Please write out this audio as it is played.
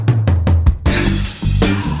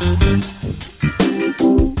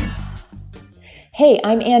Hey,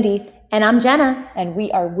 I'm Andy. And I'm Jenna. And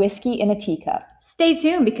we are Whiskey in a Teacup. Stay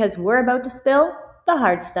tuned because we're about to spill the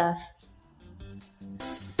hard stuff.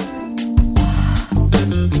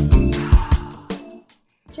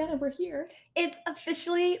 Jenna, we're here. It's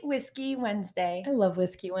officially Whiskey Wednesday. I love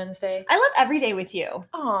Whiskey Wednesday. I love every day with you.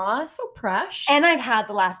 Aw, so fresh. And I've had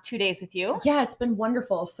the last 2 days with you. Yeah, it's been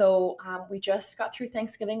wonderful. So we just got through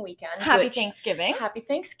Thanksgiving weekend. Happy Thanksgiving. Happy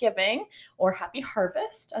Thanksgiving, or Happy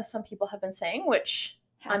Harvest, as some people have been saying, which...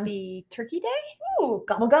 Happy Turkey Day? Ooh,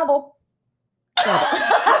 gobble gobble.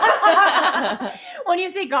 When you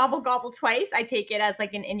say gobble gobble twice, I take it as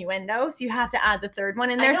like an innuendo. So you have to add the third one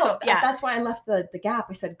in there. I know, so yeah, that's why I left the gap.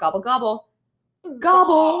 I said gobble gobble.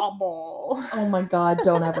 Gobble. Gobble. Oh my God,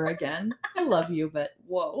 don't ever again. I love you, but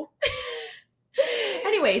whoa.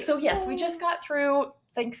 Anyway, so yes, we just got through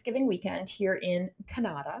Thanksgiving weekend here in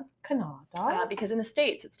Canada. Because in the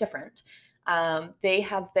States, it's different. They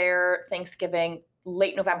have their Thanksgiving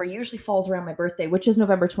late November, usually falls around my birthday, which is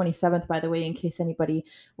November 27th, by the way, in case anybody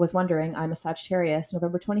was wondering. I'm a Sagittarius.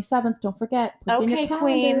 November 27th, don't forget. Put it in your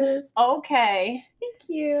calendars. Queen. Okay. Thank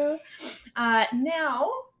you.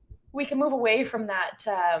 Now we can move away from that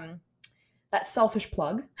that selfish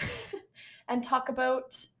plug and talk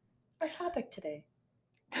about our topic today.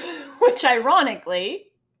 Which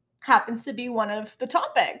ironically happens to be one of the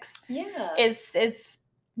topics. Yeah. Is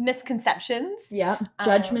misconceptions. Yeah.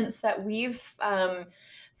 Judgments that we've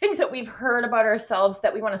things that we've heard about ourselves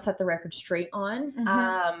that we want to set the record straight on.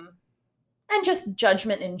 Mhm. And just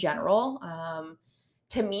judgment in general.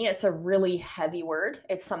 To me, it's a really heavy word.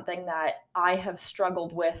 It's something that I have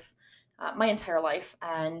struggled with my entire life,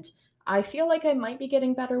 and I feel like I might be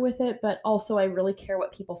getting better with it, but also I really care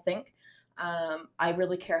what people think. I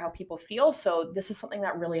really care how people feel, so this is something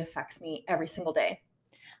that really affects me every single day.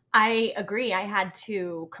 I agree. I had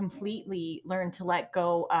to completely learn to let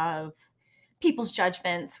go of people's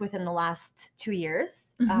judgments within the last 2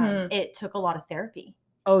 years. Mhm. It took a lot of therapy.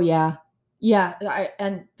 Oh yeah. Yeah,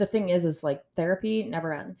 and the thing is like therapy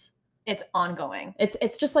never ends. It's ongoing.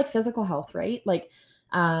 It's just like physical health, right? Like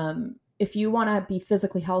if you want to be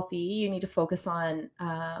physically healthy, you need to focus on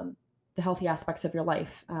the healthy aspects of your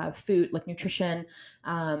life, food, like nutrition,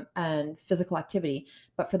 and physical activity.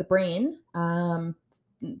 But for the brain,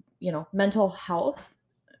 mental health,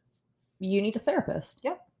 you need a therapist.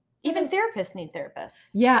 Yep. Even therapists need therapists.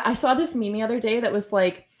 Yeah, I saw this meme the other day that was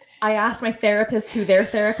like, I asked my therapist who their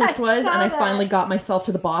therapist was, and I finally got myself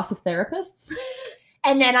to the boss of therapists.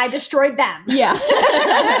 And then I destroyed them. Yeah.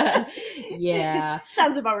 Yeah.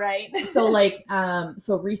 Sounds about right.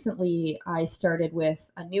 So recently I started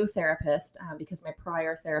with a new therapist because my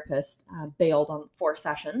prior therapist bailed on 4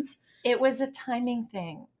 sessions. It was a timing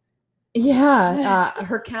thing. Yeah.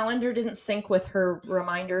 Her calendar didn't sync with her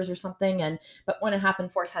reminders or something. But when it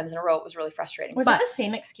happened 4 times in a row, it was really frustrating. Was it the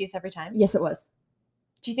same excuse every time? Yes, it was.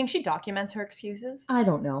 Do you think she documents her excuses? I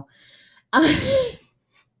don't know.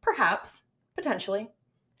 Perhaps. Potentially.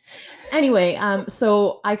 Anyway,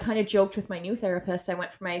 so I kind of joked with my new therapist. I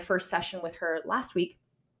went for my first session with her last week.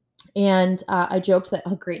 And I joked that,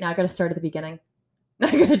 oh, great, now I got to start at the beginning.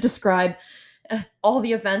 I got to describe all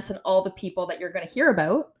the events and all the people that you're going to hear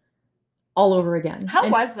about all over again. How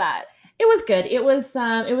was that? It was good. It was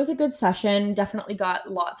a good session. Definitely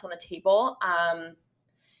got lots on the table.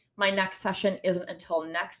 My next session isn't until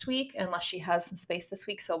next week, unless she has some space this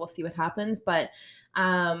week. So we'll see what happens. But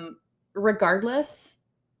regardless,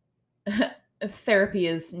 therapy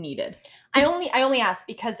is needed. I only ask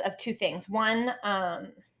because of 2 things. One,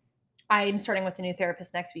 I'm starting with a new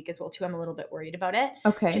therapist next week as well too. I'm a little bit worried about it.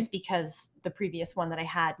 Okay. Just because the previous one that I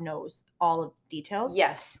had knows all of the details.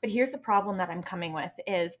 Yes. But here's the problem that I'm coming with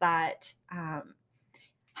is that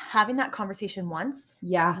having that conversation once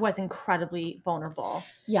was incredibly vulnerable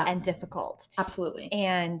and difficult. Absolutely.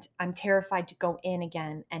 And I'm terrified to go in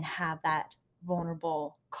again and have that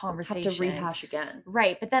vulnerable conversation. Have to rehash again.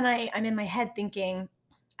 Right. But then I'm in my head thinking,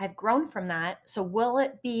 I've grown from that. So will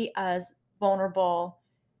it be as vulnerable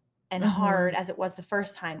and hard as it was the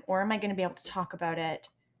first time? Or am I going to be able to talk about it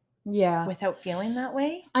without feeling that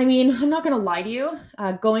way? I mean, I'm not going to lie to you.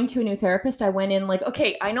 Going to a new therapist, I went in like,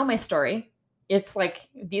 okay, I know my story. It's like,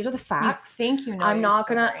 these are the facts. You think you know. I'm not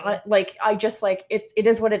going to, I just like, it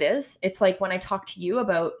is what it is. It's like when I talk to you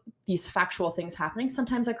about these factual things happening,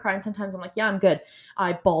 sometimes I cry and sometimes I'm like, yeah, I'm good.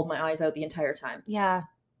 I bawled my eyes out the entire time. Yeah.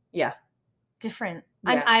 Yeah. Different.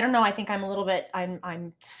 Yeah. I don't know. I think I'm a little bit,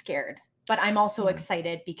 I'm scared, but I'm also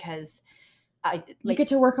excited because you get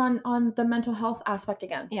to work on the mental health aspect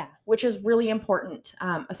again. Yeah. Which is really important,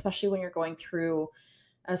 especially when you're going through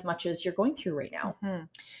as much as you're going through right now. Mm-hmm.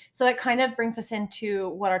 So that kind of brings us into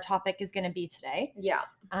what our topic is going to be today. Yeah.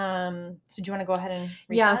 So do you want to go ahead and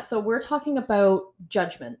read that? that? So we're talking about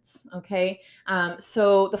judgments, okay?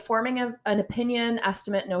 So the forming of an opinion,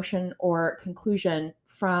 estimate, notion, or conclusion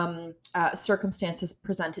from circumstances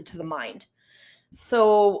presented to the mind.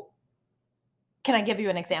 So can I give you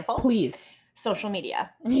an example? Please. Social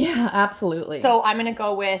media. Yeah, absolutely. So I'm going to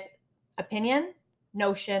go with opinion,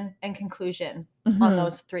 notion, and conclusion on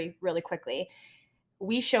those three really quickly.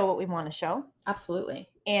 We show what we want to show. Absolutely.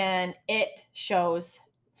 And it shows,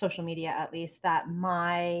 social media at least, that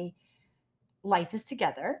my life is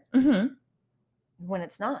together when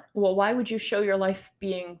it's not. Well, why would you show your life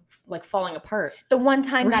being like falling apart? The one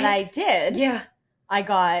time that I did, yeah, I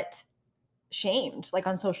got shamed, like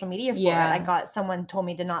on social media for it. Someone told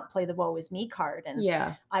me to not play the woe is me card, and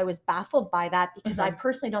I was baffled by that because I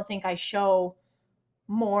personally don't think I show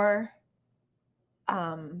more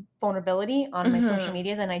vulnerability on my social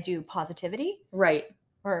media than I do positivity, right,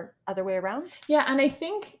 or other way around. Yeah, and I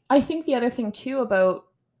think the other thing too about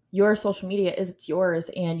your social media is it's yours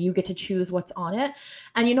and you get to choose what's on it.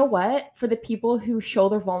 And you know what? For the people who show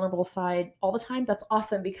their vulnerable side all the time, that's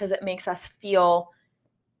awesome because it makes us feel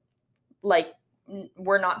like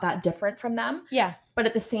we're not that different from them. Yeah. But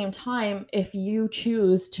at the same time, if you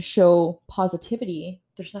choose to show positivity,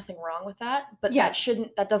 there's nothing wrong with that. But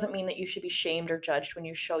that doesn't mean that you should be shamed or judged when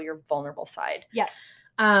you show your vulnerable side. Yeah.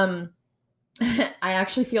 I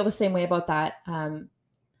actually feel the same way about that.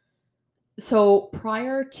 So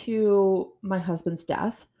prior to my husband's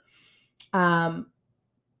death, I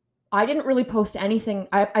didn't really post anything.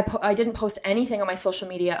 I didn't post anything on my social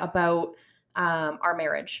media about our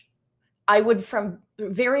marriage. I would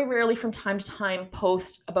very rarely from time to time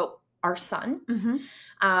post about our son.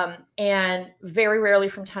 And very rarely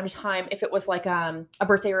from time to time, if it was like a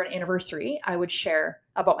birthday or an anniversary, I would share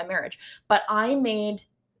about my marriage. But I made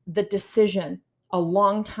the decision a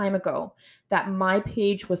long time ago that my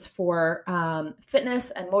page was for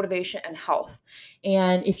fitness and motivation and health.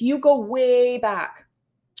 And if you go way back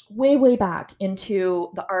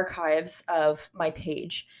into the archives of my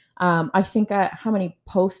page, I think how many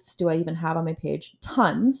posts do I even have on my page?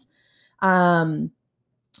 Tons. I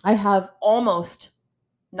have almost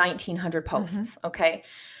 1,900 posts. Okay.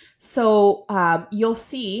 So you'll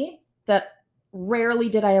see that rarely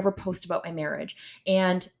did I ever post about my marriage.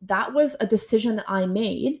 And that was a decision that I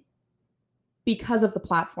made because of the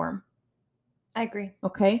platform. I agree.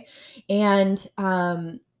 Okay. And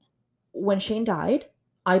when Shane died,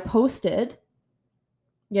 I posted,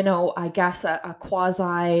 I guess a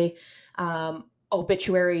quasi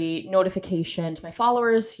obituary notification to my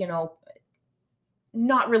followers,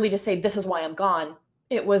 not really to say this is why I'm gone.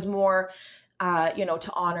 It was more,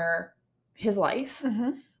 to honor his life.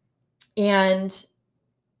 And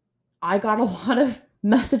I got a lot of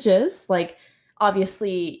messages, like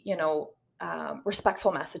obviously,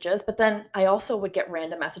 respectful messages, but then I also would get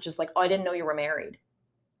random messages like, oh, I didn't know you were married.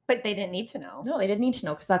 But they didn't need to know. No, they didn't need to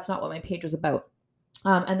know because that's not what my page was about.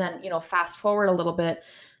 And then, fast forward a little bit,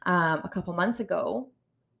 a couple months ago,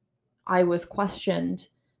 I was questioned,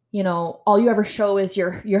 all you ever show is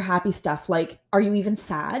your happy stuff. Like, are you even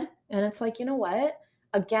sad? And it's like, you know what?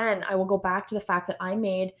 Again, I will go back to the fact that I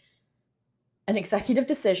made an executive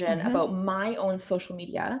decision about my own social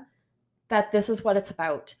media, that this is what it's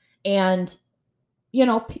about. And,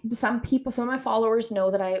 some of my followers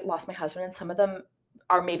know that I lost my husband, and some of them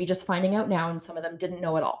are maybe just finding out now, and some of them didn't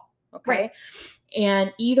know at all. Okay. Right.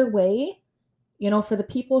 And either way, for the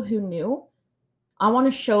people who knew, I want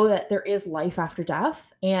to show that there is life after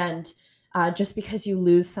death. And just because you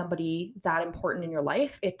lose somebody that important in your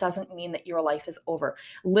life, it doesn't mean that your life is over.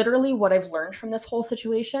 Literally, what I've learned from this whole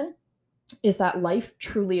situation is that life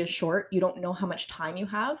truly is short. You don't know how much time you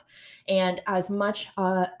have. And as much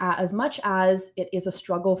as it is a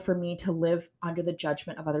struggle for me to live under the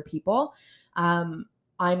judgment of other people,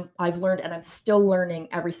 I've learned, and I'm still learning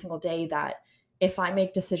every single day, that if I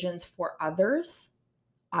make decisions for others,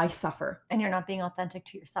 I suffer. And you're not being authentic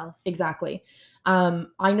to yourself. Exactly.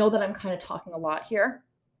 I know that I'm kind of talking a lot here,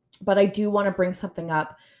 but I do want to bring something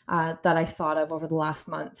up that I thought of over the last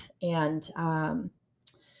month. And I'm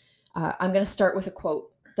going to start with a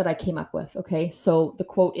quote that I came up with. Okay. So the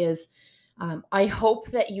quote is, I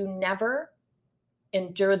hope that you never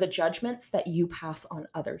endure the judgments that you pass on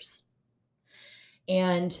others.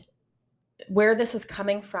 And where this is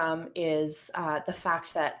coming from is the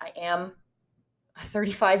fact that I am a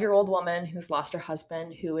 35-year-old woman who's lost her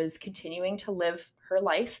husband, who is continuing to live her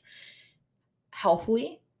life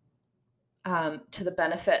healthily, to the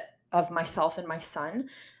benefit of myself and my son.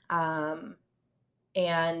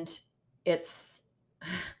 And it's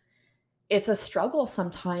it's a struggle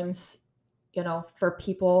sometimes, for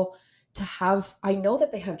people to have, I know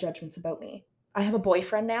that they have judgments about me. I have a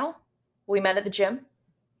boyfriend now. We met at the gym.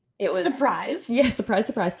 It was surprise. Yeah, surprise,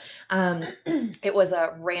 surprise. It was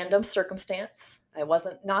a random circumstance.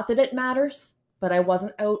 Not that it matters, but I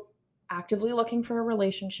wasn't out actively looking for a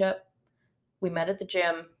relationship. We met at the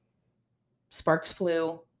gym. Sparks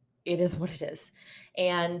flew. It is what it is.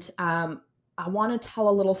 And I want to tell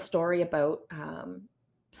a little story about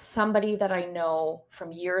somebody that I know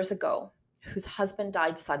from years ago whose husband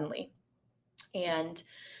died suddenly. And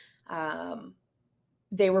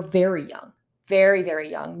they were very young, very, very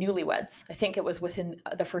young, newlyweds. I think it was within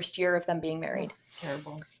the first year of them being married. Oh, it's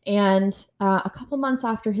terrible. And a couple months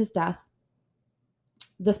after his death,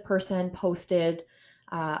 this person posted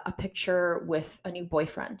a picture with a new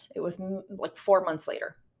boyfriend. It was like 4 months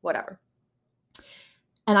later, whatever.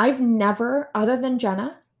 And I've never, other than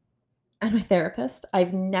Jenna and my therapist,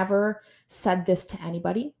 I've never said this to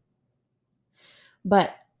anybody.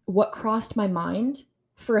 But what crossed my mind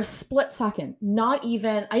for a split second, I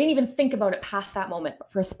didn't even think about it past that moment,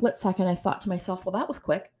 but for a split second, I thought to myself, well, that was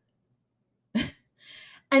quick.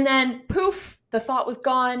 And then poof, the thought was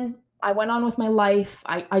gone. I went on with my life.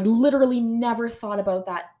 I literally never thought about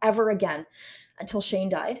that ever again until Shane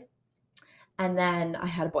died. And then I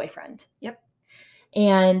had a boyfriend. Yep.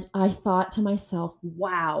 And I thought to myself,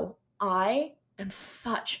 wow, I am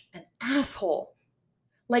such an asshole.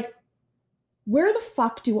 Like, where the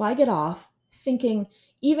fuck do I get off thinking,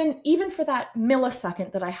 even for that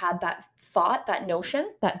millisecond that I had that thought, that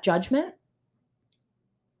notion, that judgment,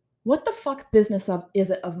 what the fuck business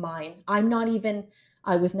is it of mine?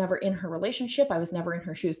 I was never in her relationship. I was never in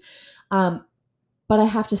her shoes. But I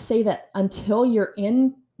have to say that until you're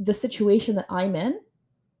in the situation that I'm in,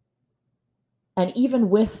 and even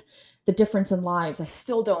with the difference in lives, I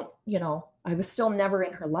still don't, I was still never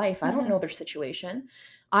in her life. I don't know their situation.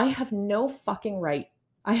 I have no fucking right.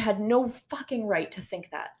 I had no fucking right to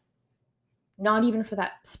think that. Not even for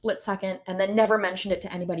that split second, and then never mentioned it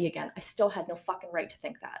to anybody again. I still had no fucking right to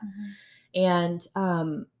think that. And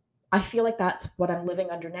I feel like that's what I'm living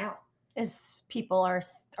under now. Is people are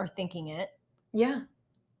thinking it. Yeah.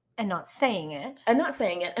 And not saying it.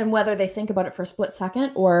 And whether they think about it for a split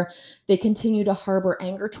second or they continue to harbor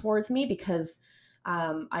anger towards me because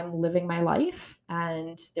I'm living my life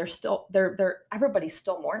and everybody's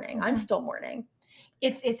still mourning. I'm still mourning.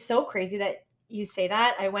 It's so crazy that you say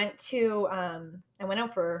that. I went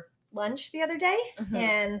out for lunch the other day,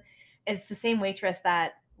 and it's the same waitress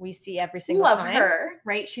that we see every single time. Love her.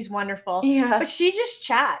 Right? She's wonderful. Yeah. But she just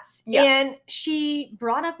chats. Yeah. And she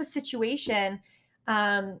brought up a situation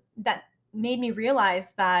that made me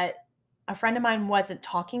realize that a friend of mine wasn't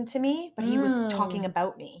talking to me, but he was talking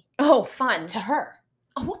about me. Oh, fun. To her.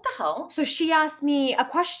 Oh, what the hell? So she asked me a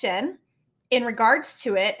question in regards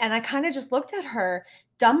to it, and I kind of just looked at her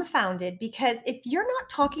dumbfounded, because if you're not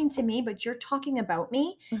talking to me, but you're talking about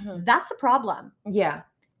me, that's a problem. Yeah.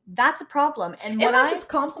 That's a problem. And unless it's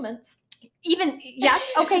compliments. Yes.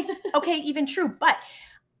 Okay. Okay. Even true. But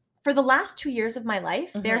for the last 2 years of my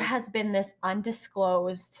life, there has been this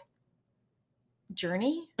undisclosed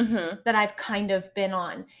journey that I've kind of been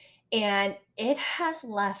on. And it has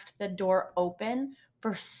left the door open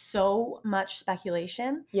for so much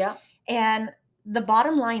speculation. Yeah. And the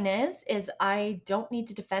bottom line is I don't need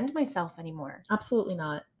to defend myself anymore. Absolutely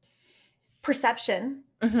not. Perception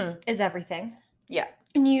is everything. Yeah.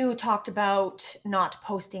 And you talked about not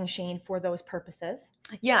posting Shane for those purposes.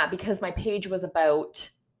 Yeah, because my page was about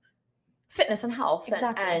fitness and health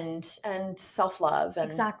and self-love. And,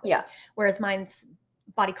 exactly. Yeah. Whereas mine's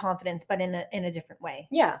body confidence, but in a different way.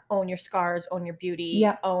 Yeah. Own your scars, own your beauty,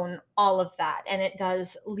 own all of that. And it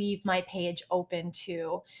does leave my page open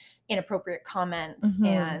to inappropriate comments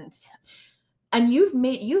and you've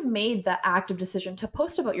made the active decision to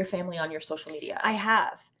post about your family on your social media. I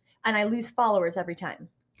have. And I lose followers every time.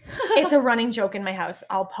 It's a running joke in my house.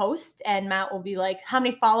 I'll post and Matt will be like, how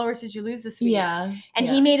many followers did you lose this week? Yeah. And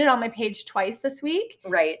he made it on my page twice this week.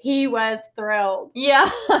 Right. He was thrilled. Yeah.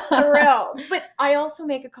 Thrilled. But I also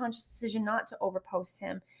make a conscious decision not to overpost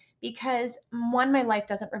him, because one, my life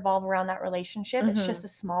doesn't revolve around that relationship. It's just a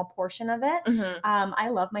small portion of it. I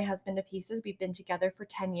love my husband to pieces. We've been together for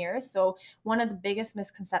 10 years. So one of the biggest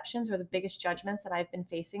misconceptions or the biggest judgments that I've been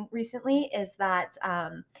facing recently is that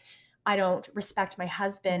I don't respect my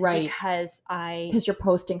husband because you're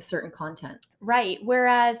posting certain content. Right.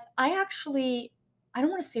 Whereas I don't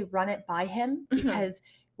want to say run it by him, because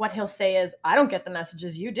what he'll say is, I don't get the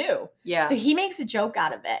messages you do. Yeah. So he makes a joke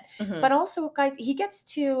out of it. But also, guys, he gets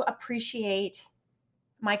to appreciate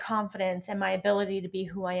my confidence and my ability to be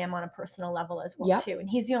who I am on a personal level as well too. And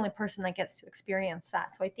he's the only person that gets to experience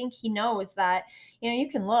that. So I think he knows that, you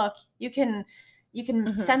can look, you can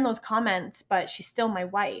send those comments, but she's still my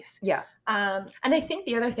wife. Yeah. And I think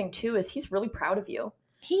the other thing too is he's really proud of you.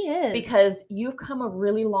 He is. Because you've come a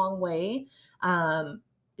really long way,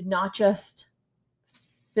 not just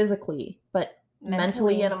physically, but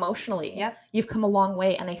mentally and emotionally. Yep. You've come a long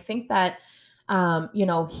way. And I think that,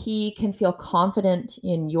 he can feel confident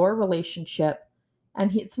in your relationship.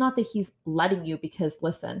 And it's not that he's letting you, because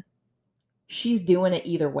listen, she's doing it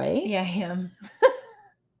either way. Yeah, him.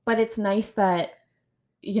 But it's nice that,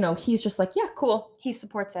 he's just like, yeah, cool. He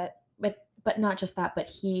supports it. But not just that, but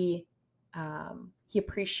he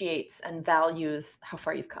appreciates and values how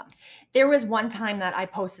far you've come. There was one time that I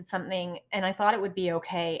posted something and I thought it would be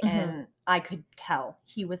okay. And I could tell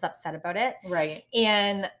he was upset about it. Right.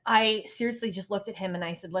 And I seriously just looked at him and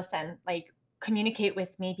I said, listen, like, communicate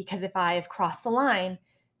with me, because if I've crossed the line,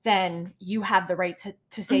 then you have the right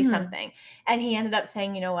to say something. And he ended up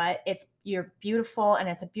saying, you know what, you're beautiful and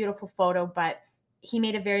it's a beautiful photo. But he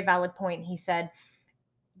made a very valid point. He said,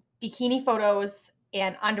 bikini photos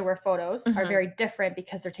and underwear photos are very different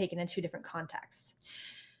because they're taken in two different contexts.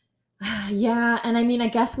 Yeah. And I mean, I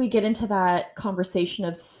guess we get into that conversation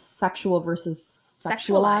of sexual versus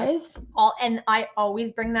sexualized. And I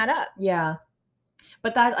always bring that up. Yeah.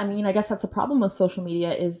 But I guess that's the problem with social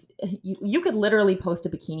media is you could literally post a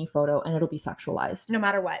bikini photo and it'll be sexualized. No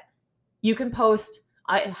matter what. You can post,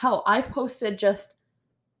 I've posted just,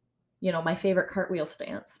 my favorite cartwheel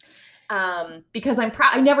stance. Because I'm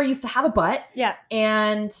proud. I never used to have a butt. Yeah.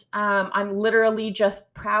 And I'm literally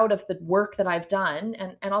just proud of the work that I've done,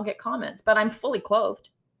 and I'll get comments, but I'm fully clothed.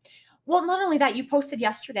 Well, not only that, you posted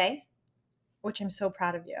yesterday, which I'm so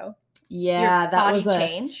proud of you. Yeah, that was a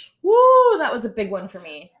change. Woo, that was a big one for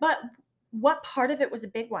me. But what part of it was a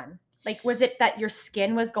big one? Like, was it that your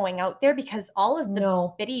skin was going out there because all of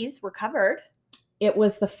the biddies were covered? It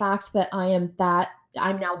was the fact that I'm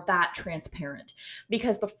now that transparent.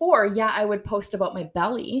 Because before, I would post about my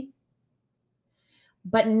belly.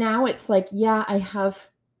 But now it's like, I have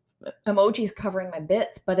emojis covering my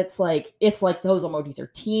bits, but it's like those emojis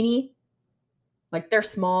are teeny. Like, they're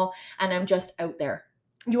small, and I'm just out there.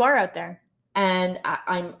 You are out there. And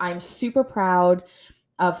I'm super proud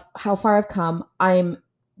of how far I've come. I'm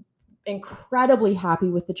incredibly happy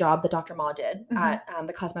with the job that Dr. Ma did at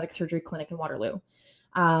the cosmetic surgery clinic in Waterloo.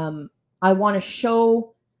 I want to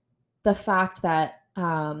show the fact that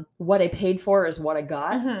what I paid for is what I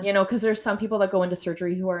got, because there's some people that go into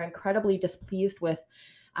surgery who are incredibly displeased with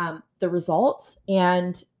the results.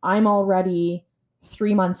 And I'm already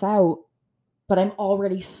 3 months out, but I'm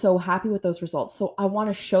already so happy with those results. So I want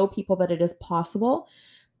to show people that it is possible.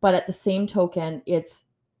 But at the same token, it's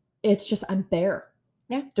just, I'm bare.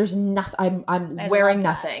 Yeah. There's nothing. I'm wearing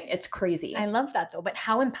nothing. It's crazy. I love that though. But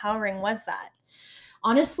how empowering was that?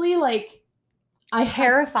 Honestly, like,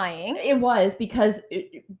 terrifying. It was, because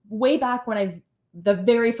way back when the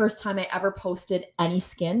very first time I ever posted any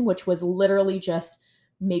skin, which was literally just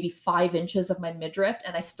maybe 5 inches of my midriff,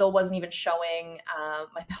 and I still wasn't even showing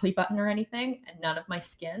my belly button or anything, and none of my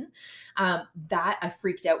skin, that I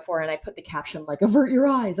freaked out for, and I put the caption like, avert your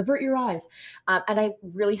eyes. And I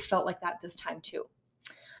really felt like that this time too.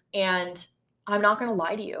 And I'm not going to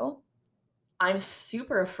lie to you, I'm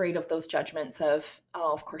super afraid of those judgments of,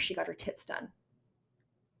 oh, of course she got her tits done.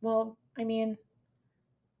 Well, I mean,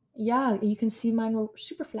 yeah, you can see mine were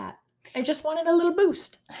super flat. I just wanted a little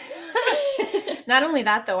boost. Not only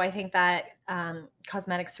that, though, I think that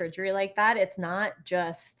cosmetic surgery like that, it's not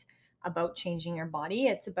just about changing your body.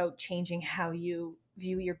 It's about changing how you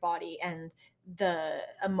view your body and the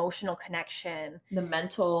emotional connection. The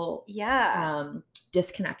mental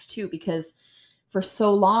disconnect, too, because for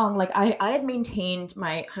so long, like I had maintained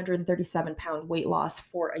my 137-pound weight loss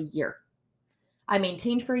for a year. I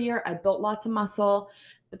maintained for a year. I built lots of muscle,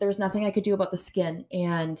 but there was nothing I could do about the skin.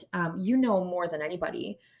 And more than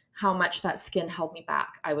anybody how much that skin held me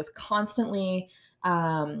back. I was constantly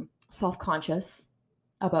self-conscious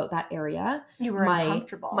about that area. You were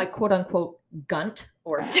uncomfortable. My quote unquote gunt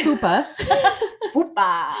or fupa.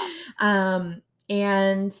 Fupa.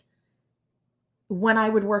 And when I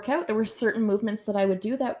would work out, there were certain movements that I would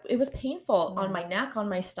do that it was painful on my neck, on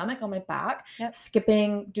my stomach, on my back,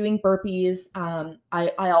 skipping, doing burpees.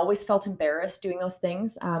 I always felt embarrassed doing those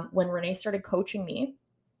things. When Renee started coaching me,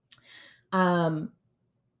 I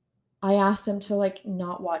asked him to like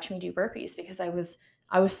not watch me do burpees because I was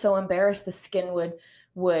so embarrassed. The skin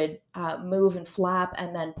would move and flap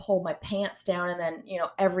and then pull my pants down. And then,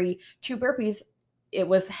 every 2 burpees, it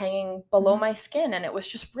was hanging below my skin, and it was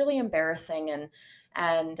just really embarrassing. And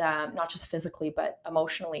and not just physically, but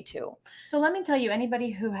emotionally too. So let me tell you, anybody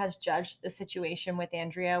who has judged the situation with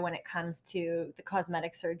Andrea when it comes to the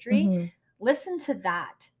cosmetic surgery, listen to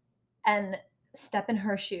that and step in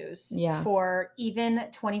her shoes for even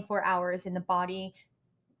 24 hours in the body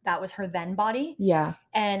that was her then body. Yeah.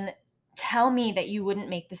 And tell me that you wouldn't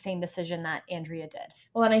make the same decision that Andrea did.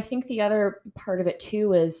 Well, and I think the other part of it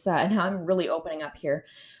too is, and I'm really opening up here,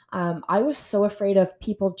 I was so afraid of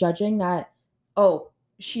people judging that, oh,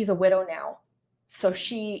 she's a widow now. So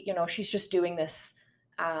she, you know, she's just doing this,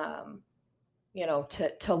 you know,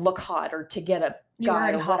 to look hot or to get a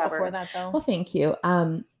guy or whatever. Before that, though. Well, thank you.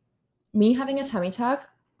 Me having a tummy tuck,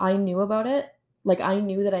 I knew about it. Like, I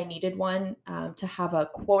knew that I needed one to have a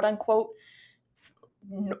quote unquote,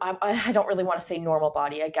 I don't really want to say normal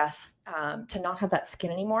body, I guess, to not have that skin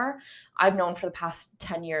anymore. I've known for the past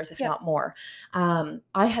 10 years, if not more.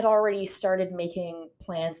 I had already started making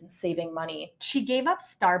plans and saving money. She gave up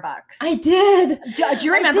Starbucks. I did. Do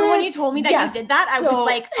you remember when you told me that you did that? I was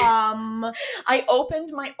like, I opened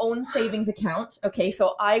my own savings account. Okay,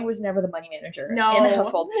 so I was never the money manager in the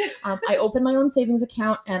household. I opened my own savings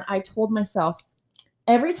account and I told myself,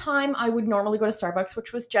 every time I would normally go to Starbucks,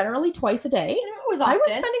 which was generally twice a day, I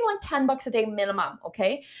was spending like $10 a day minimum,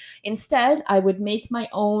 okay? Instead, I would make my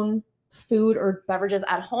own food or beverages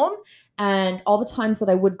at home, and all the times that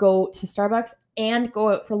I would go to Starbucks and go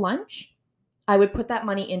out for lunch, I would put that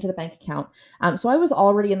money into the bank account. So I was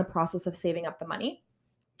already in the process of saving up the money.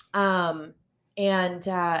 And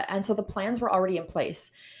so the plans were already in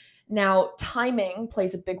place. Now, timing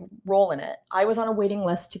plays a big role in it. I was on a waiting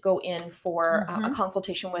list to go in for a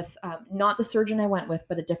consultation with not the surgeon I went with,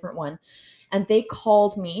 but a different one. And they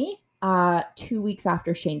called me 2 weeks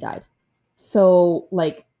after Shane died. So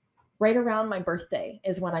like right around my birthday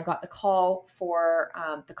is when I got the call for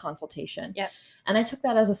the consultation. Yep. And I took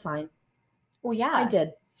that as a sign. Well, yeah. I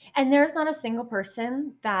did. And there's not a single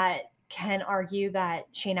person that can argue that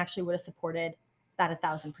Shane actually would have supported that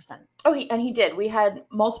 1,000%. Oh, he did. We had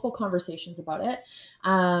multiple conversations about it.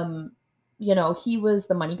 You know, he was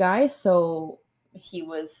the money guy, so he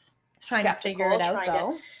was trying to figure it out,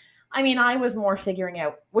 though. I mean, I was more figuring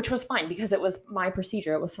out, which was fine because it was my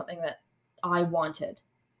procedure. It was something that I wanted.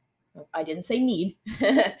 I didn't say need.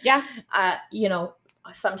 Yeah. You know,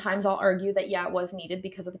 sometimes I'll argue that, yeah, it was needed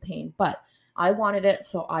because of the pain, but I wanted it,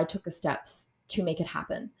 so I took the steps to make it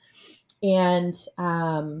happen. And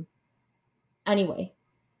anyway,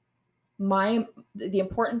 the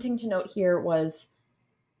important thing to note here was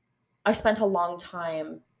I spent a long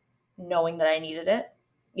time knowing that I needed it.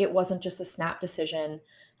 It wasn't just a snap decision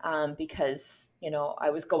because, you know, I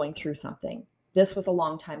was going through something. This was a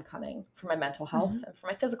long time coming for my mental health and for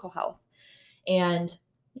my physical health. And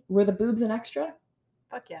were the boobs an extra?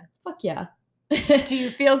 Fuck yeah. Fuck yeah. Do you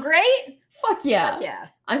feel great? Fuck yeah. Fuck yeah.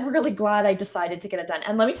 I'm really glad I decided to get it done.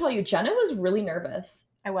 And let me tell you, Jenna was really nervous.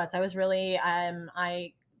 I was really,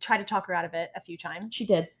 I tried to talk her out of it a few times. She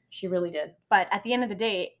did. She really did. But at the end of the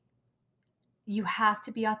day, you have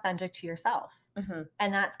to be authentic to yourself.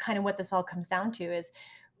 And that's kind of what this all comes down to is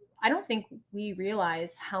I don't think we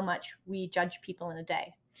realize how much we judge people in a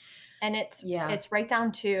day. And it's right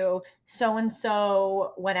down to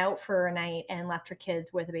so-and-so went out for a night and left her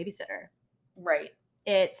kids with a babysitter. Right.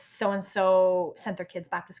 It's so-and-so sent their kids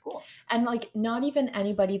back to school. And like not even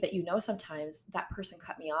anybody that you know, sometimes that person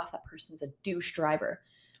cut me off. That person's a douche driver.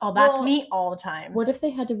 Oh, that's me all the time. What if they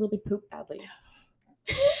had to really poop badly?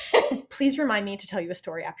 Please remind me to tell you a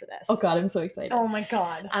story after this. Oh God, I'm so excited. Oh my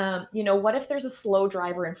God. You know, what if there's a slow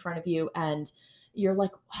driver in front of you and you're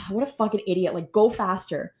like, oh, what a fucking idiot. Like, go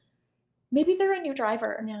faster. Maybe they're a new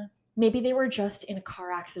driver. Yeah. Maybe they were just in a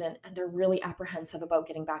car accident and they're really apprehensive about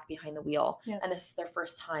getting back behind the wheel. Yeah. And this is their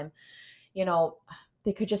first time. You know,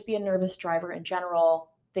 they could just be a nervous driver in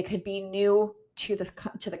general. They could be new to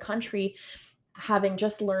the country, having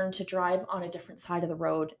just learned to drive on a different side of the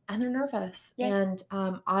road, and they're nervous. Yeah. And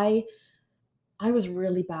I was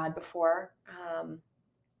really bad before,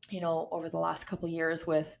 you know, over the last couple of years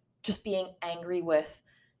with just being angry with,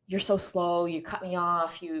 you're so slow, you cut me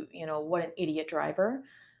off, you know, what an idiot driver.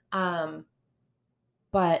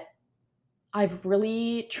 But I've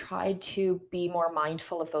really tried to be more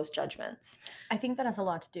mindful of those judgments. I think that has a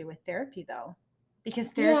lot to do with therapy, though, because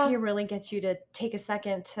therapy really gets you to take a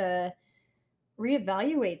second to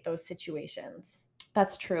reevaluate those situations.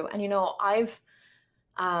 That's true. And, you know, I've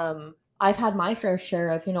had my fair share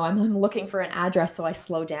of, you know, I'm looking for an address, so I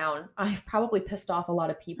slow down. I've probably pissed off a lot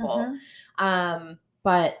of people.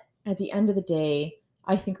 But at the end of the day,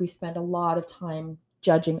 I think we spend a lot of time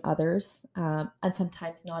judging others, and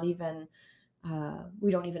sometimes not even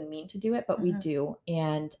we don't even mean to do it, but we do.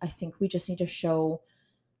 And I think we just need to show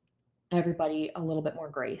everybody a little bit more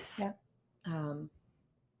grace.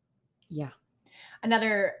 Yeah.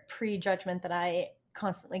 Another prejudgment that I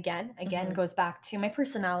constantly get, again, goes back to my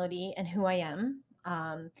personality and who I am.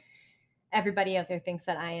 Everybody out there thinks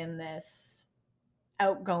that I am this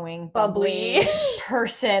outgoing, bubbly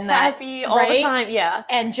person, happy all the time,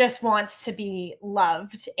 and just wants to be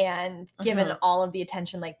loved and given all of the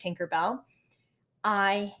attention like Tinkerbell.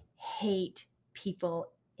 I hate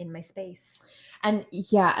people in my space. And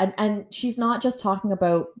and she's not just talking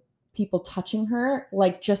about people touching her,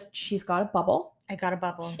 like just she's got a bubble. I got a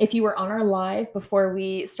bubble. If you were on our live before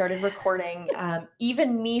we started recording,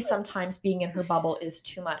 even me sometimes being in her bubble is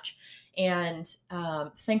too much. And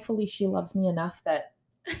thankfully she loves me enough that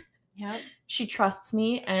she trusts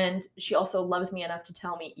me, and she also loves me enough to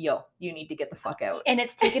tell me, yo, you need to get the fuck out. And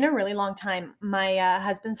it's taken a really long time. My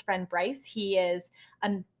husband's friend, Bryce, he is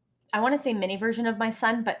I want to say mini version of my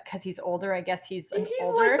son, but because he's older, I guess he's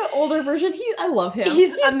older. Like the older version. I love him.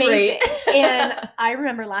 He's amazing. And I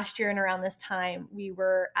remember last year and around this time, we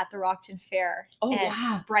were at the Rockton Fair. Oh,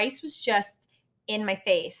 and Bryce was just in my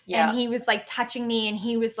face. Yeah. And he was like touching me, and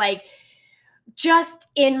he was like just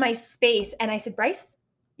in my space. And I said, Bryce,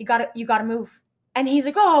 you gotta move. And he's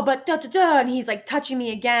like, oh, but da da da. And he's like touching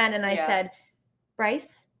me again. And I said,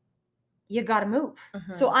 Bryce, you got to move.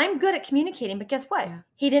 So I'm good at communicating, but guess what?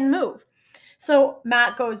 He didn't move. So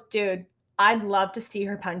Matt goes, dude, I'd love to see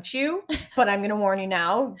her punch you, but I'm going to warn you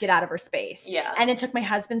now, get out of her space. Yeah. And it took my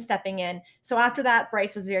husband stepping in. So after that,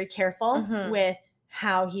 Bryce was very careful with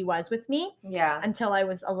how he was with me. Yeah. Until I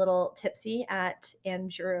was a little tipsy at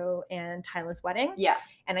Andrew and Tyler's wedding. Yeah.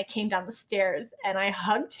 And I came down the stairs and I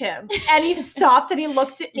hugged him, and he stopped and he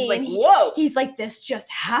looked at me. He's like, and whoa. He's like, this just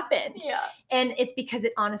happened. Yeah. And it's because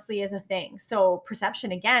it honestly is a thing. So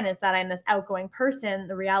perception again is that I'm this outgoing person.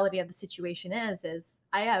 The reality of the situation is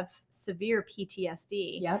I have severe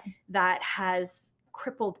PTSD that has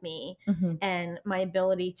crippled me and my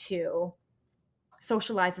ability to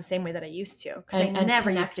socialize the same way that I used to, because I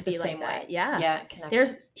never used to be like that. Yeah.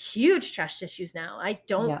 There's huge trust issues now. I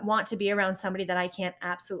don't want to be around somebody that I can't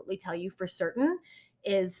absolutely tell you for certain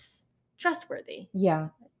is trustworthy. Yeah.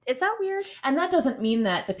 Is that weird? And that doesn't mean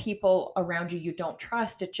that the people around you don't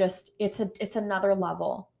trust. It's another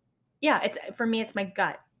level. Yeah. For me, it's my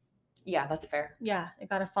gut. Yeah, that's fair. Yeah. I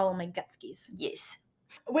got to follow my gut skis. Yes.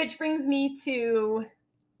 Which brings me to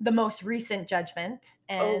the most recent judgment,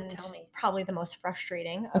 and tell me. Probably the most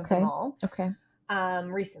frustrating of them all. Okay.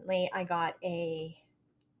 Recently I got a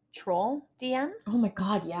troll DM. Oh my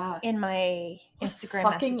God, yeah. In my Instagram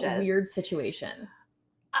fucking messages. Weird situation.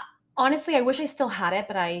 Honestly, I wish I still had it,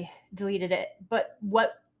 but I deleted it. But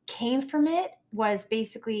what came from it was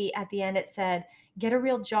basically at the end it said, get a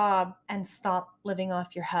real job and stop living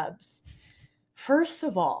off your hubs. First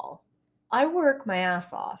of all, I work my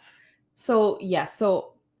ass off. So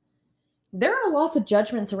there are lots of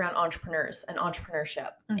judgments around entrepreneurs and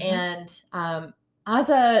entrepreneurship. And as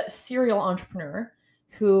a serial entrepreneur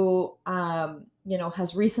who,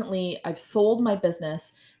 has recently, I've sold my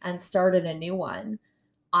business and started a new one.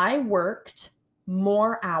 I worked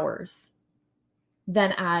more hours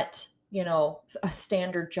than at, a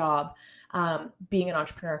standard job, being an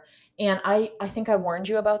entrepreneur. And I think I warned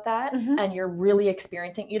you about that, and you're really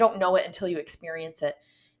you don't know it until you experience it.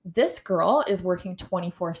 This girl is working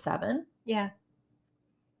 24/7. Yeah.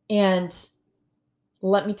 And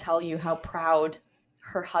let me tell you how proud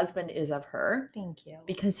her husband is of her. Thank you.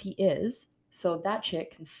 Because he is. So that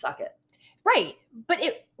chick can suck it. Right. But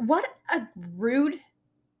what a rude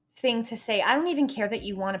thing to say. I don't even care that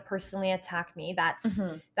you want to personally attack me.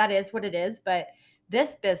 That is what it is. But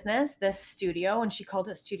this business, this studio, and she called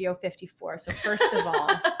it Studio 54. So first of all,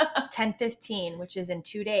 10/15, which is in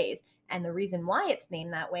 2 days. And the reason why it's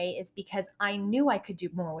named that way is because I knew I could do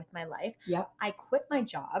more with my life. Yep. I quit my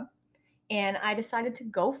job and I decided to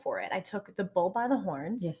go for it. I took the bull by the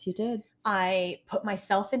horns. Yes, you did. I put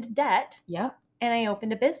myself into debt. Yep. And I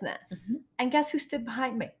opened a business. And guess who stood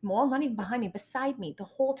behind me? Well, not even behind me, beside me the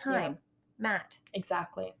whole time. Yeah. Matt.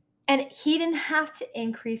 Exactly. And he didn't have to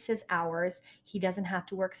increase his hours. He doesn't have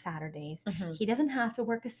to work Saturdays. He doesn't have to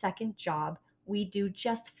work a second job. We do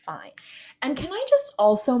just fine. And can I just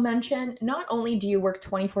also mention, not only do you work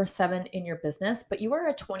 24/7 in your business, but you are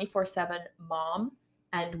a 24/7 mom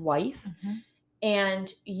and wife.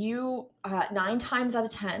 And you, 9 times out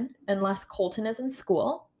of 10, unless Colton is in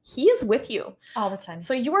school, he is with you. All the time.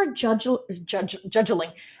 So you are juggling.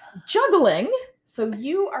 So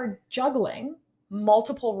you are juggling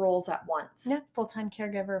multiple roles at once. Yeah, full-time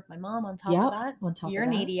caregiver of my mom on top of that. On top Your of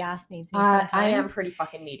that. needy ass needs me sometimes. I am pretty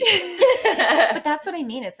fucking needy. But that's what I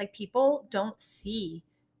mean. It's like people don't see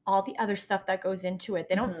all the other stuff that goes into it.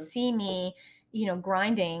 They don't see me,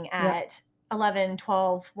 grinding at 11,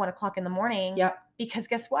 12, 1 o'clock in the morning. Yep. Because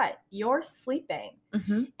guess what? You're sleeping.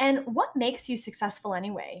 And what makes you successful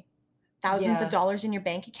anyway? Thousands of dollars in your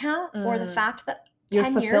bank account, or the fact that you're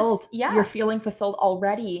fulfilled. You're feeling fulfilled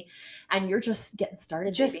already, and you're just getting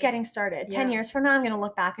started. Getting started. 10 years from now, I'm going to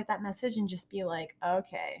look back at that message and just be like,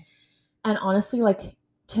 okay. And honestly, like,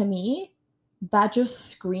 to me, that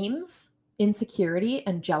just screams insecurity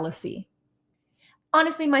and jealousy.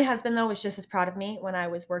 Honestly, my husband, though, was just as proud of me when I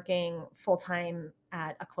was working full-time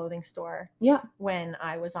at a clothing store. Yeah. When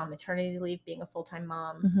I was on maternity leave, being a full-time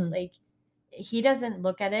mom. Like, he doesn't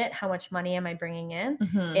look at it, how much money am I bringing in?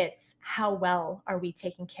 It's how well are we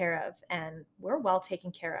taken care of? And we're well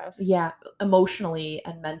taken care of. Yeah, emotionally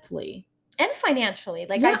and mentally. And financially.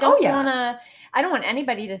 Like, I don't want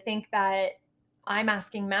anybody to think that I'm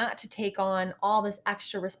asking Matt to take on all this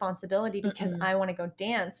extra responsibility because I want to go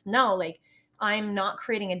dance. No, like, I'm not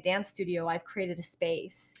creating a dance studio. I've created a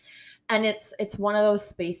space. And it's one of those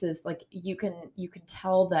spaces, like, you can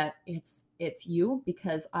tell that it's you,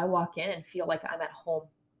 because I walk in and feel like I'm at home.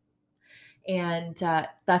 And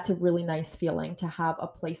that's a really nice feeling to have a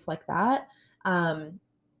place like that. And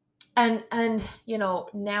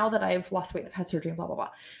now that I've lost weight, I've had surgery and blah, blah, blah,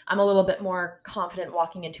 I'm a little bit more confident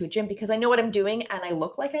walking into a gym because I know what I'm doing and I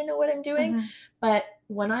look like I know what I'm doing. But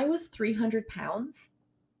when I was 300 pounds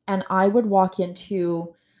and I would walk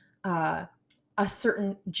into a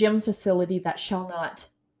certain gym facility that shall not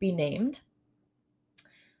be named,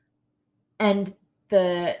 and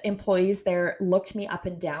the employees there looked me up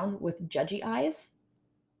and down with judgy eyes,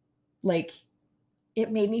 like, it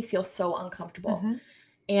made me feel so uncomfortable.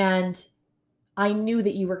 And I knew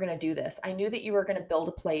that you were going to do this. I knew that you were going to build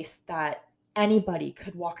a place that anybody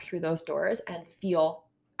could walk through those doors and feel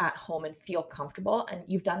at home and feel comfortable. And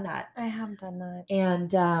you've done that. I have done that.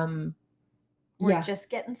 And we're just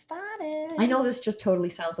getting started. I know this just totally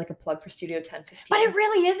sounds like a plug for Studio 1015. But it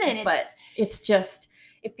really isn't. But it's just,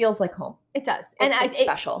 it feels like home. It does. And it's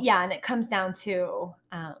special. Yeah, and it comes down to,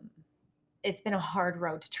 it's been a hard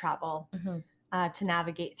road to travel, to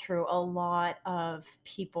navigate through a lot of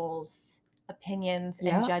people's opinions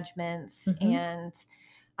and judgments. And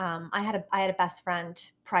I had a best friend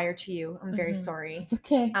prior to you. I'm very sorry. It's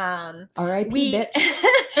okay. R.I.P. bitch.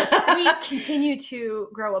 We continue to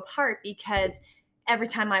grow apart because every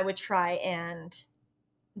time I would try and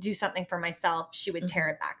do something for myself, she would tear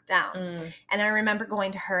it back down. And I remember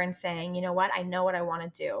going to her and saying, you know what? I know what I want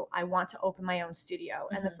to do. I want to open my own studio.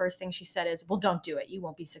 And the first thing she said is, well, don't do it. You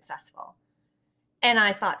won't be successful. And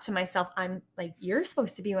I thought to myself, I'm like, you're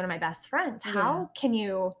supposed to be one of my best friends. How can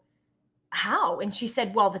you, how? And she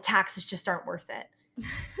said, well, the taxes just aren't worth it.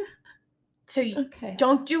 So you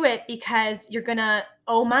don't do it because you're going to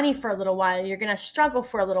owe money for a little while. You're going to struggle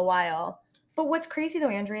for a little while. But what's crazy though,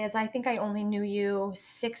 Andrea, is I think I only knew you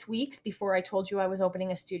 6 weeks before I told you I was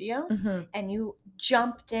opening a studio, and you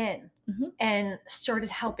jumped in and started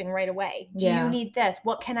helping right away. Do you need this?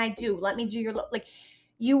 What can I do? Let me do your, like,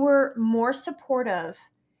 you were more supportive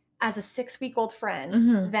as a 6-week-old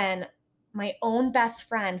friend than my own best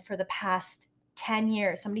friend for the past 10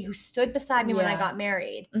 years, somebody who stood beside me when I got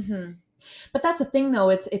married. But that's the thing, though.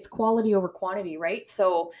 It's quality over quantity, right?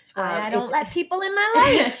 So that's why I don't let people in my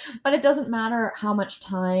life. But it doesn't matter how much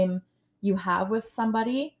time you have with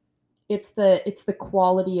somebody. It's the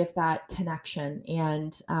quality of that connection.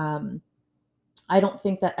 And I don't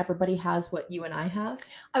think that everybody has what you and I have.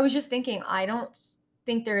 I was just thinking, I don't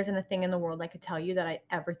think there isn't a thing in the world I could tell you that I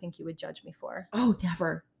ever think you would judge me for. Oh,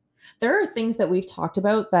 never. There are things that we've talked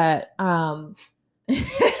about that that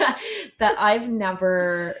I've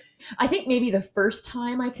never. I think maybe the first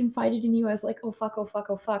time I confided in you, I was like, oh, fuck, oh,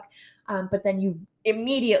 fuck, oh, fuck. But then you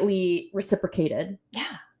immediately reciprocated.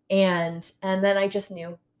 Yeah. And then I just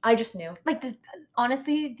knew. Like,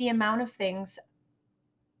 honestly, the amount of things,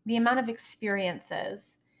 the amount of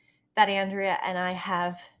experiences that Andrea and I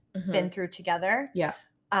have been through together. Yeah.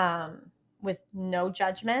 With no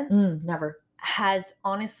judgment. Never. Has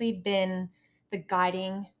honestly been the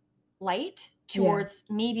guiding light towards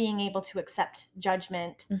me being able to accept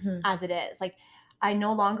judgment as it is. Like, I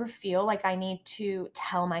no longer feel like I need to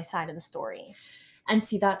tell my side of the story. And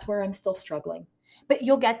see, that's where I'm still struggling. But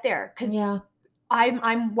you'll get there. Because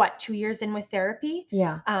I'm 2 years in with therapy?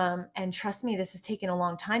 Yeah. And trust me, this has taken a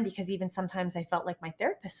long time because even sometimes I felt like my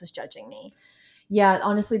therapist was judging me. Yeah,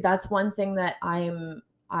 honestly, that's one thing that I'm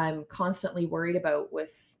constantly worried about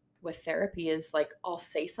with therapy is, like, I'll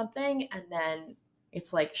say something and then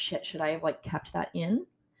it's like, shit, should I have like kept that in?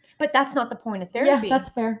 But that's not the point of therapy. Yeah, that's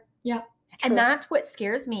fair. Yeah. True. And that's what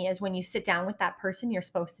scares me is when you sit down with that person, you're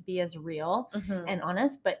supposed to be as real and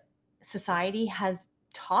honest, but society has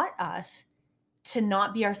taught us to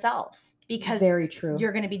not be ourselves because very true.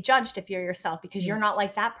 You're going to be judged if you're yourself because you're not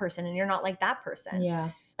like that person and you're not like that person.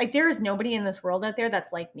 Yeah. Like there is nobody in this world out there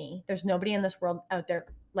that's like me. There's nobody in this world out there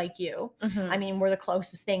like you. I mean, we're the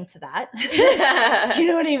closest thing to that. Do you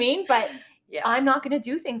know what I mean? But yeah. I'm not going to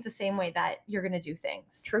do things the same way that you're going to do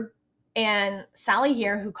things. True. And Sally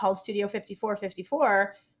here, who called Studio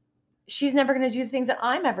 5454, she's never going to do the things that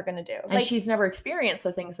I'm ever going to do. And like, she's never experienced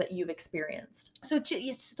the things that you've experienced. So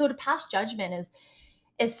to pass judgment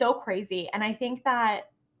is so crazy. And I think that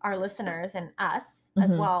our listeners and us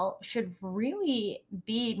as well should really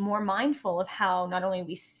be more mindful of how not only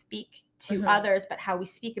we speak to others, but how we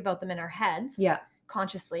speak about them in our heads. Yeah.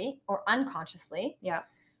 Consciously or unconsciously. Yeah.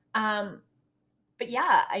 But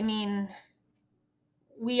yeah, I mean,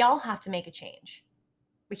 we all have to make a change.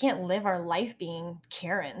 We can't live our life being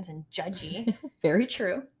Karens and judgy. Very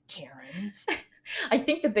true. Karens. I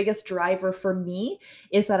think the biggest driver for me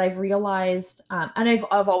is that I've realized, and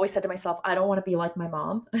I've always said to myself, I don't want to be like my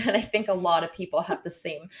mom. And I think a lot of people have the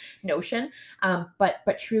same notion.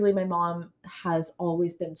 But truly my mom has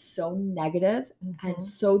always been so negative and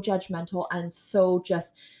so judgmental and so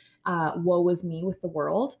just woe is me with the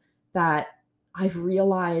world that I've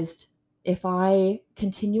realized if I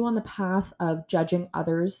continue on the path of judging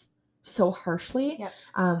others so harshly,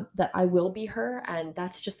 that I will be her, and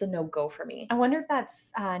that's just a no-go for me. I wonder if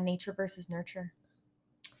that's nature versus nurture.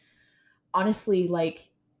 Honestly, like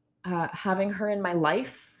having her in my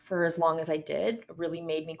life for as long as I did really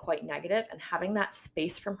made me quite negative, and having that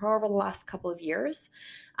space from her over the last couple of years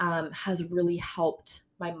has really helped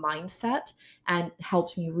my mindset and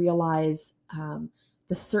helped me realize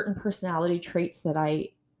the certain personality traits that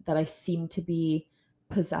I seem to be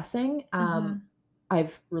possessing.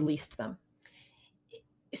 I've released them.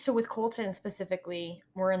 So with Colton specifically,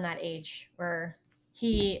 we're in that age where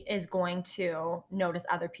he is going to notice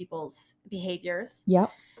other people's behaviors. Yep.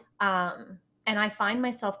 And I find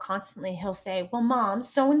myself constantly, he'll say, well, Mom,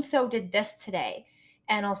 so-and-so did this today.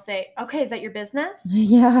 And I'll say, okay, is that your business?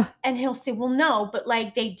 Yeah. And he'll say, well, no, but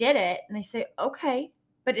like they did it. And I say, okay,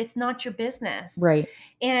 but it's not your business. Right.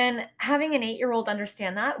 And having an 8-year-old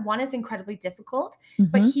understand that, one, is incredibly difficult,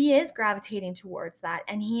 but he is gravitating towards that.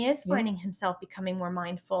 And he is finding himself becoming more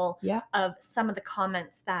mindful of some of the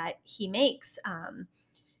comments that he makes.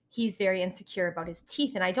 He's very insecure about his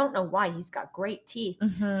teeth. And I don't know why. He's got great teeth.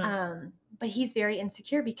 But he's very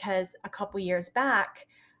insecure because a couple years back,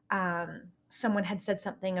 someone had said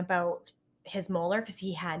something about his molar because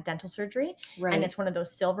he had dental surgery, and it's one of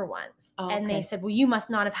those silver ones. And they said, well, you must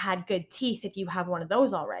not have had good teeth if you have one of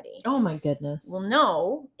those already. Oh my goodness. Well,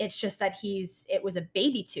 no, it's just that it was a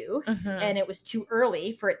baby tooth and it was too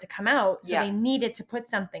early for it to come out. So they needed to put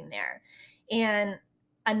something there. And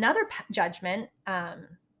another judgment,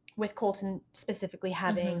 with Colton specifically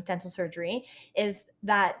having dental surgery, is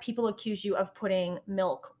that people accuse you of putting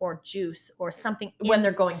milk or juice or something when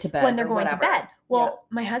they're going to bed. When they're going to bed. Well,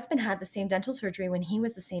 my husband had the same dental surgery when he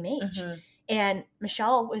was the same age. And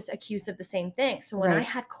Michelle was accused of the same thing. So when I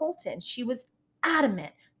had Colton, she was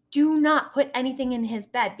adamant, do not put anything in his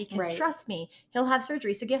bed because trust me, he'll have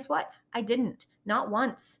surgery. So guess what? I didn't. Not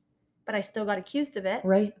once. But I still got accused of it.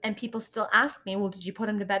 Right. And people still ask me, well, did you put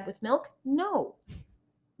him to bed with milk? No.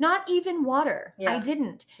 Not even water. I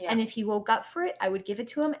didn't. And if he woke up for it, I would give it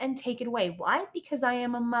to him and take it away. Why? Because I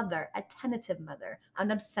am a mother, a tentative mother,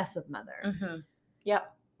 an obsessive mother.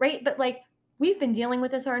 Yep. Right? But like, we've been dealing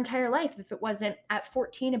with this our entire life. If it wasn't at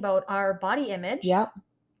 14 about our body image,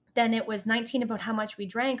 then it was 19 about how much we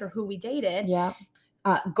drank or who we dated. Yeah.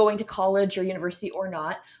 Going to college or university or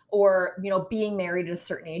not, or, being married at a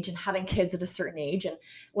certain age and having kids at a certain age. And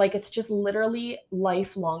like, it's just literally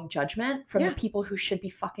lifelong judgment from the people who should be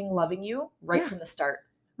fucking loving you right from the start.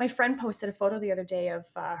 My friend posted a photo the other day of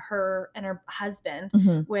her and her husband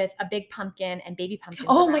with a big pumpkin and baby pumpkins.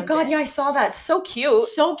 Oh my God. Yeah, I saw that. So cute.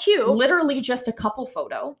 So cute. Literally just a couple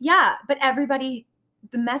photo. Yeah. But everybody,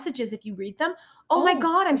 the messages, if you read them, oh my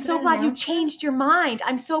God, I'm so glad you changed your mind.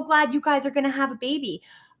 I'm so glad you guys are going to have a baby.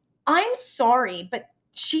 I'm sorry, but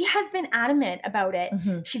she has been adamant about it.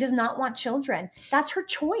 She does not want children. That's her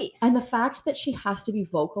choice. And the fact that she has to be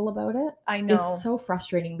vocal about it is so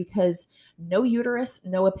frustrating because no uterus,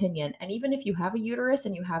 no opinion. And even if you have a uterus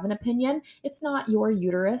and you have an opinion, it's not your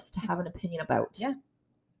uterus to have an opinion about. Yeah.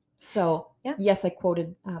 So yes, I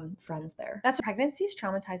quoted Friends there. Pregnancy is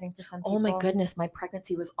traumatizing for some people. Oh my goodness, my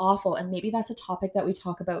pregnancy was awful. And maybe that's a topic that we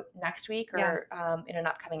talk about next week or in an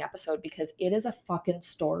upcoming episode, because it is a fucking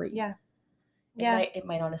story. Yeah. It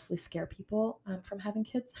might honestly scare people from having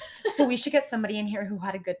kids. So we should get somebody in here who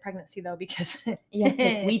had a good pregnancy, though, because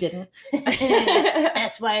we didn't.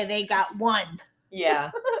 That's why they got one.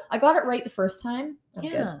 Yeah. I got it right the first time. I'm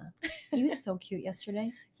good. He was so cute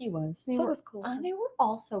yesterday. He was. So was cool. They were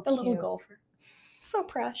all so cute. The little golfer. So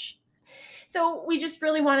fresh. So we just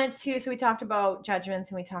really wanted to, so we talked about judgments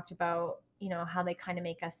and we talked about, how they kind of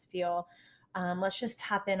make us feel. Let's just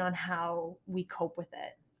tap in on how we cope with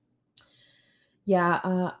it.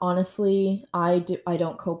 Yeah, honestly, I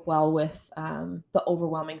don't cope well with the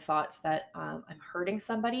overwhelming thoughts that I'm hurting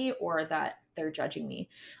somebody or that they're judging me.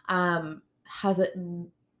 Has it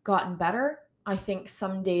gotten better? I think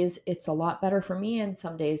some days it's a lot better for me, and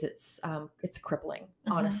some days it's crippling.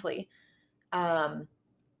 Mm-hmm. Honestly, I'm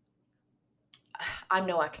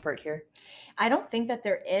no expert here. I don't think that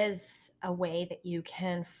there is a way that you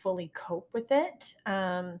can fully cope with it.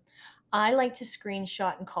 I like to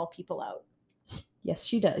screenshot and call people out. Yes,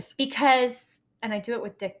 she does. And I do it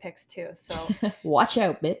with dick pics too. So watch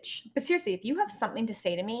out, bitch. But seriously, if you have something to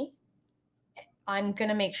say to me, I'm going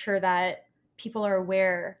to make sure that people are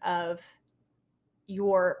aware of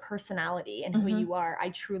your personality and who you are. I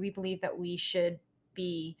truly believe that we should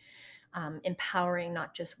be empowering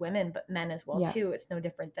not just women, but men as well too. It's no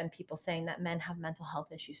different than people saying that men have mental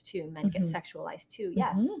health issues too. Men get sexualized too.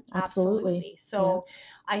 Yes, absolutely. So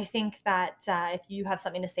I think that if you have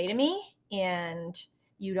something to say to me and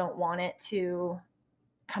you don't want it to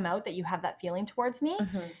come out that you have that feeling towards me,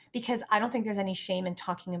 because I don't think there's any shame in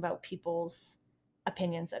talking about people's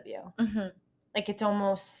opinions of you. Like, it's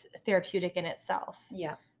almost therapeutic in itself.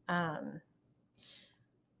 Yeah.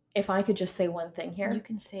 If I could just say one thing here. You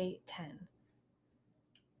can say 10.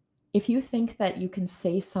 If you think that you can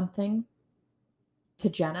say something to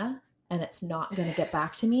Jenna and it's not going to get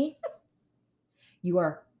back to me, you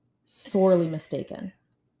are sorely mistaken.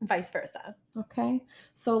 Vice versa. Okay.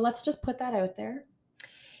 So let's just put that out there.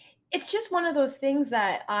 It's just one of those things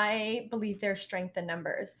that I believe there's strength in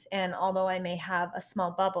numbers. And although I may have a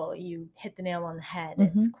small bubble, you hit the nail on the head.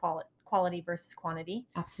 It's quality versus quantity.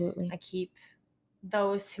 Absolutely. I keep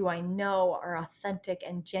those who I know are authentic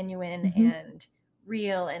and genuine and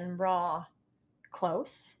real and raw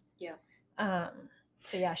close. Yeah.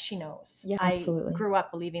 So yeah, she knows. Yeah, absolutely. I grew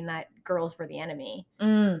up believing that girls were the enemy.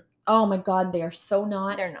 Oh my God, they are so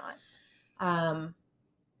not. They're not.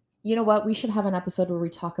 You know what? We should have an episode where we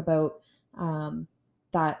talk about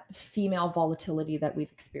that female volatility that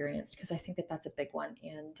we've experienced, because I think that that's a big one,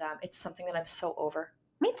 and it's something that I'm so over.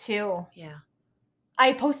 Me too. Yeah.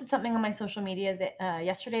 I posted something on my social media that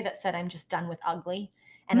yesterday that said I'm just done with ugly,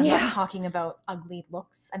 and I'm not talking about ugly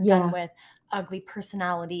looks. I'm done with ugly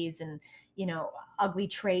personalities and ugly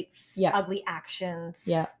traits, ugly actions.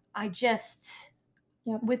 Yeah. I just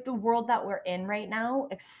with the world that we're in right now,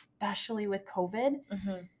 especially with COVID,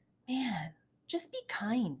 man, just be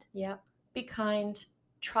kind. Yeah. Be kind.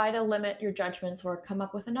 Try to limit your judgments or come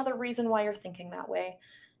up with another reason why you're thinking that way.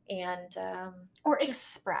 And or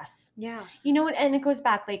express. Yeah. And it goes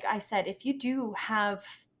back, like I said, if you do have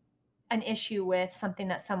an issue with something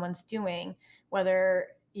that someone's doing, whether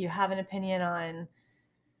you have an opinion on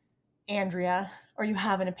Andrea or you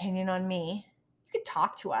have an opinion on me, you could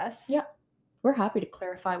talk to us. Yeah. We're happy to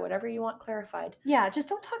clarify whatever you want clarified. Yeah, just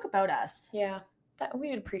don't talk about us. Yeah. We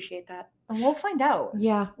would appreciate that. And we'll find out.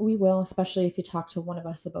 Yeah, we will, especially if you talk to one of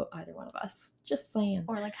us about either one of us. Just saying.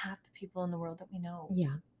 Or like half the people in the world that we know.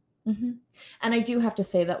 Yeah. And I do have to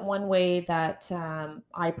say that one way that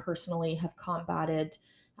I personally have combated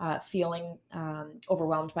feeling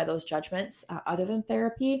overwhelmed by those judgments, other than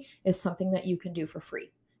therapy, is something that you can do for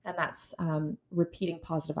free. And that's repeating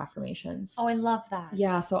positive affirmations. Oh, I love that.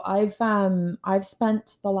 Yeah. So I've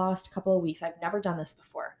spent the last couple of weeks, I've never done this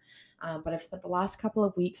before, but I've spent the last couple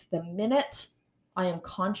of weeks, the minute I am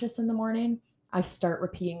conscious in the morning, I start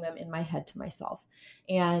repeating them in my head to myself.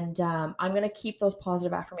 And I'm going to keep those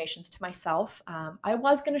positive affirmations to myself. I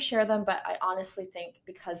was going to share them, but I honestly think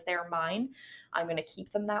because they're mine, I'm going to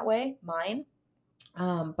keep them that way, mine.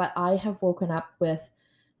 But I have woken up with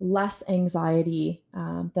less anxiety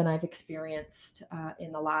than I've experienced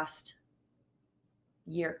in the last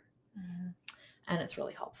year. And it's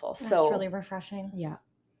really helpful. That's really refreshing. Yeah.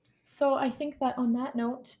 So I think that on that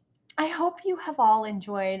note, I hope you have all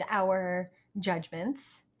enjoyed our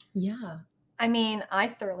judgments. Yeah. I mean, I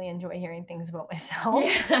thoroughly enjoy hearing things about myself.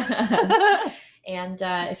 And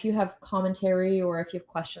if you have commentary or if you have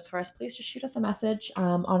questions for us, please just shoot us a message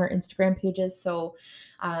on our Instagram pages. So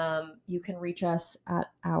you can reach us at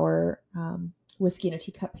our Whiskey in a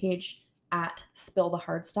Teacup page at Spill the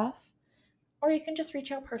Hard Stuff, or you can just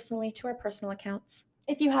reach out personally to our personal accounts.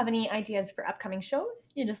 If you have any ideas for upcoming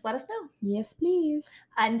shows, you just let us know. Yes, please.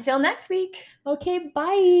 Until next week. Okay,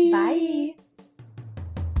 bye. Bye.